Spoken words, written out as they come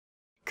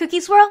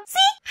CookieSwirlC.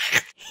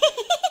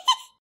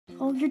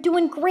 Oh, you're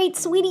doing great,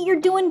 sweetie. You're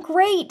doing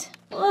great.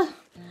 I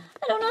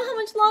don't know how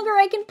much longer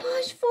I can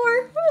push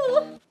for.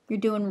 You're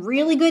doing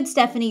really good,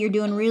 Stephanie. You're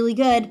doing really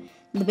good.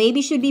 The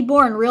baby should be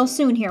born real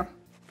soon here.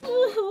 I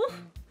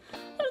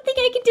don't think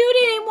I can do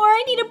it anymore.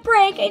 I need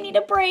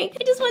a break.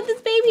 I just want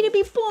this baby to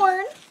be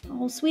born.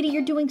 Oh, sweetie,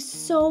 you're doing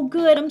so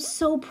good. I'm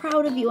so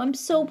proud of you. I'm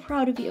so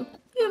proud of you.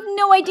 You have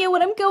no idea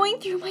what I'm going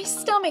through. My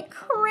stomach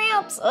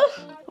cramps.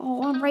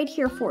 Oh, I'm right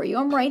here for you.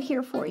 I'm right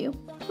here for you.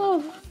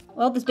 Oh.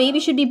 Well, this baby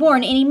should be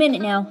born any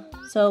minute now.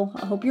 So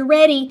I hope you're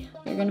ready.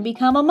 You're going to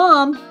become a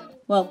mom.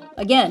 Well,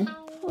 again.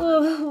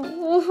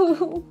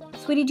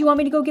 Sweetie, do you want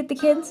me to go get the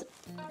kids?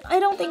 I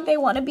don't think they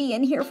want to be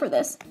in here for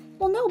this.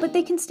 Well, no, but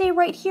they can stay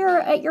right here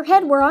at your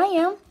head where I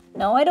am.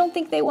 No, I don't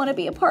think they want to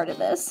be a part of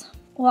this.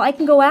 Well, I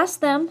can go ask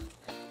them.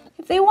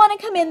 If they want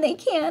to come in, they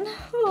can.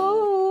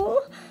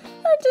 Oh,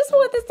 I just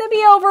want this to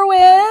be over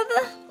with.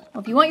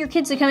 Well, if you want your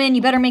kids to come in,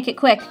 you better make it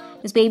quick.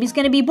 This baby's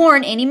going to be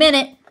born any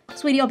minute.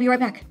 Sweetie, I'll be right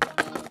back.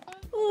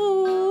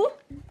 Ooh.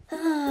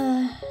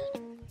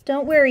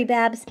 Don't worry,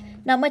 Babs.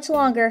 Not much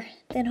longer.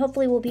 Then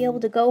hopefully we'll be able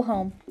to go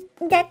home.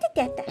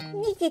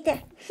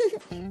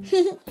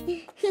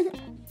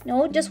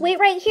 No, just wait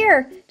right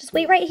here. Just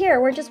wait right here.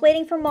 We're just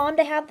waiting for Mom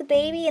to have the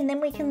baby and then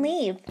we can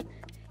leave.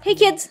 Hey,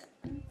 kids.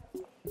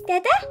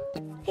 Dada?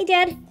 Hey,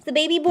 Dad. Is the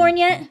baby born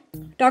yet?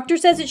 Doctor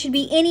says it should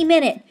be any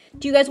minute.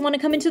 Do you guys want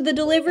to come into the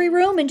delivery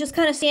room and just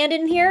kind of stand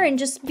in here and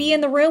just be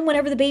in the room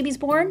whenever the baby's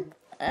born?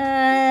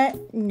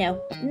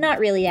 No. Not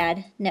really,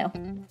 Dad. No.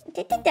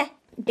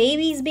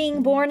 Babies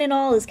being born and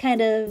all is kind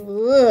of,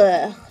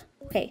 ugh.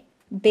 Okay.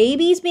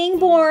 Babies being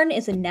born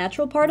is a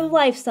natural part of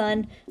life,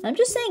 son. I'm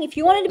just saying, if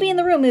you wanted to be in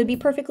the room, it would be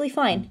perfectly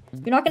fine.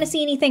 You're not going to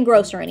see anything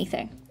gross or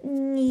anything.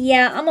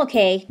 Yeah, I'm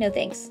okay. No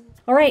thanks.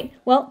 All right,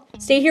 well,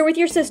 stay here with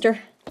your sister.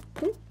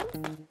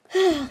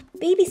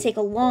 Babies take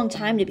a long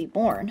time to be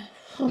born.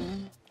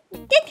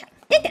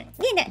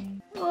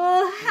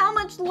 How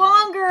much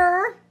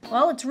longer?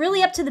 Well, it's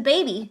really up to the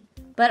baby,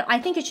 but I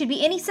think it should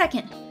be any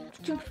second.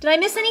 Did I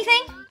miss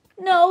anything?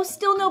 No,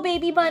 still no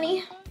baby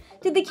bunny.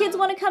 Did the kids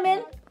want to come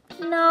in?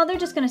 No, they're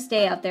just gonna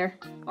stay out there.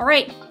 All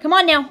right, come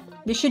on now.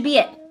 This should be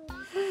it.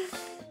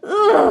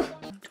 Ugh.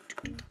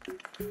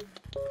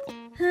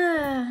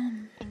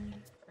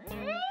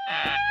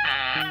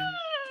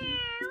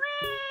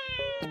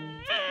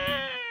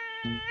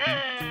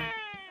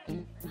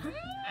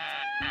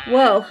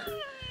 Whoa,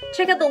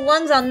 check out the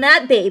lungs on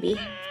that baby.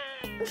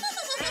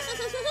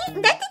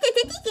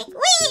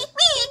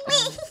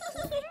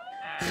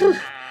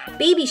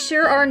 Babies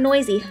sure are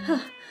noisy.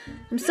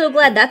 I'm so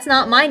glad that's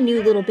not my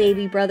new little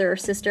baby brother or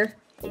sister.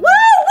 Whoa,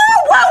 whoa,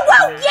 whoa,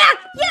 whoa! Yeah,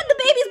 the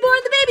baby's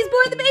born, the baby's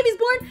born, the baby's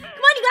born.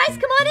 Come on, you guys,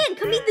 come on in.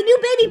 Come meet the new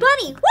baby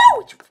bunny.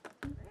 Woo!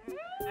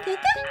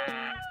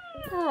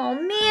 Oh,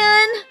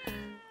 man.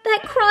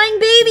 That crying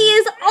baby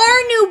is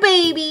our new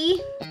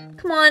baby.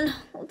 Come on,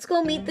 let's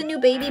go meet the new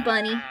baby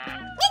bunny.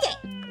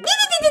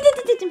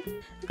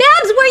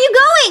 Babs, where are you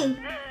going?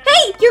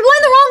 Hey, you're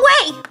going the wrong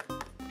way.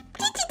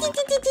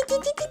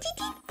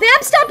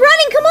 Babs, stop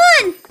running, come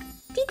on.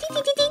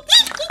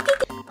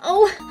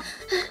 Oh.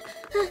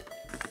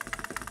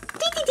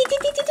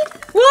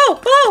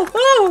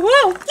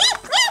 Whoa.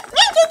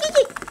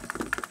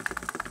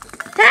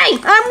 Hey,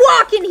 I'm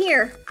walking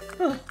here.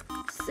 Oh,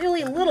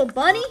 silly little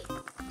bunny.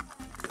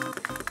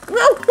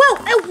 Whoa.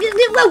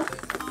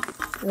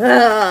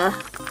 Ugh.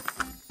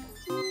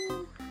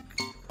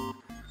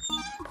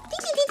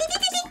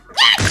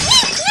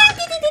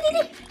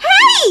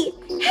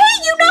 Hey,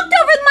 you knocked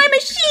over my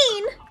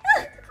machine.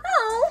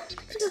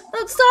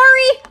 Oh,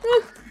 sorry.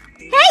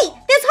 Hey,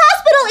 this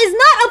hospital is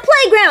not a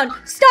playground.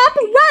 Stop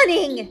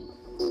running.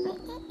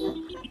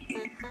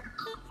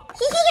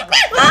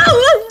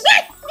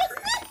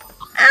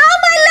 Ow,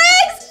 my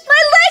legs!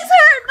 My legs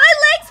hurt!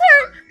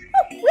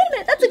 Oh, wait a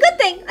minute, that's a good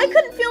thing. I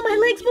couldn't feel my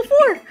legs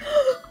before.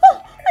 Oh,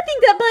 I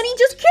think that bunny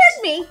just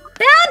cured me.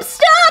 Babs,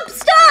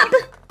 stop!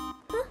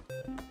 Huh?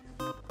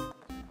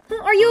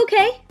 Are you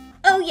okay?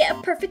 Oh yeah,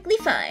 perfectly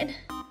fine.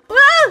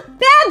 Whoa!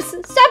 Babs,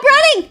 stop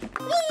running!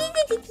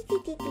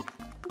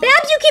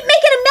 Babs, you keep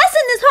making a mess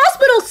in this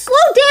hospital.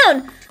 Slow down.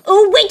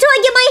 Oh, wait till I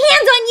get my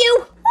hands on you.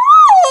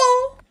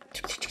 Oh!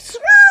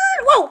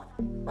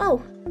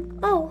 Whoa!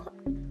 Oh.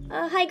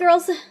 Hi,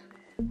 girls.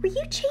 Were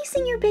you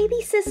chasing your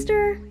baby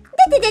sister?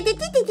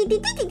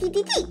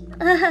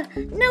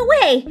 No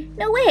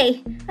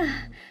way.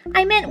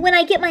 I meant when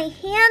I get my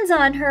hands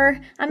on her,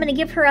 I'm gonna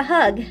give her a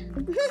hug.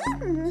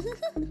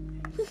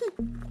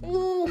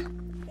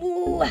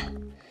 Ooh.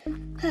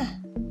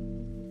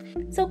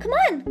 So come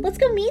on, let's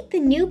go meet the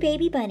new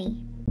baby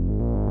bunny.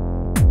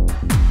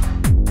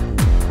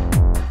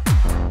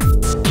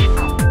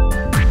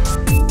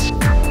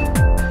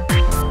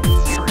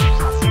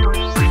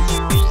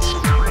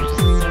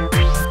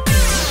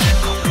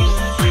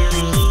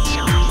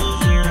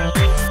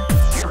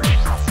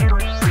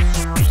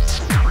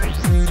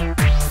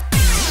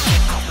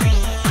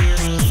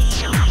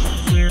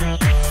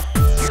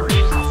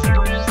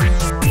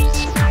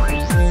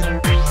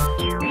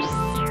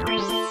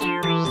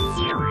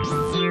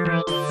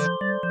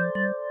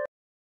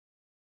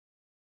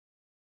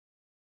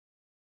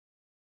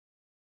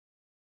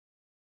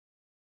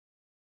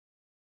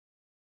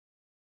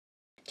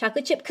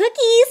 chocolate chip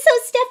cookies. So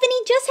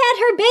Stephanie just had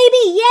her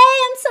baby. Yay,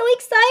 I'm so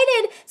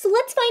excited. So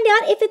let's find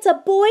out if it's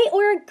a boy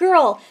or a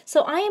girl.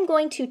 So I am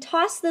going to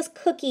toss this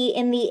cookie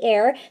in the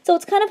air. So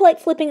it's kind of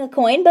like flipping a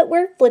coin, but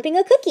we're flipping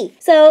a cookie.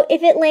 So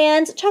if it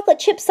lands chocolate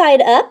chip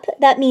side up,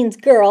 that means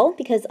girl,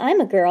 because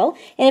I'm a girl.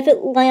 And if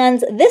it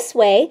lands this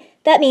way,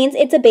 that means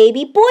it's a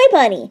baby boy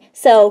bunny.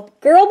 So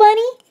girl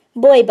bunny,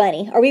 boy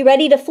bunny. Are we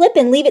ready to flip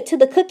and leave it to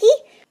the cookie?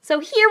 So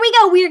here we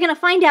go. We are going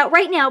to find out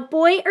right now,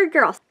 boy or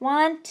girl.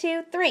 1,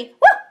 2, 3.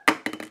 Woo!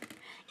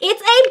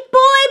 It's a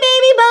boy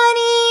baby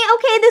bunny.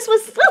 Okay,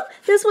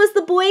 this was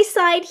the boy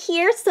side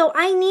here. So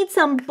I need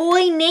some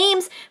boy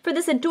names for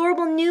this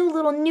adorable new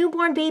little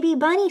newborn baby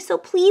bunny. So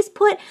please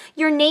put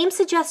your name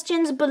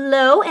suggestions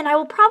below, and I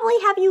will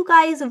probably have you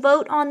guys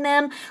vote on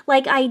them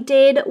like I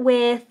did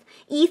with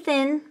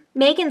Ethan,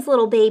 Megan's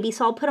little baby,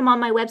 so I'll put them on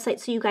my website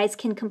so you guys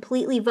can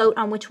completely vote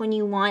on which one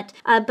you want.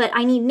 But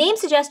I need name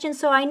suggestions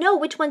so I know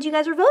which ones you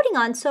guys are voting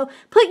on. So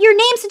put your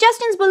name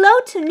suggestions below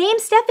to name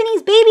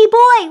Stephanie's baby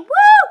boy. Woo!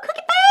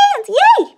 Cookie fans! Yay!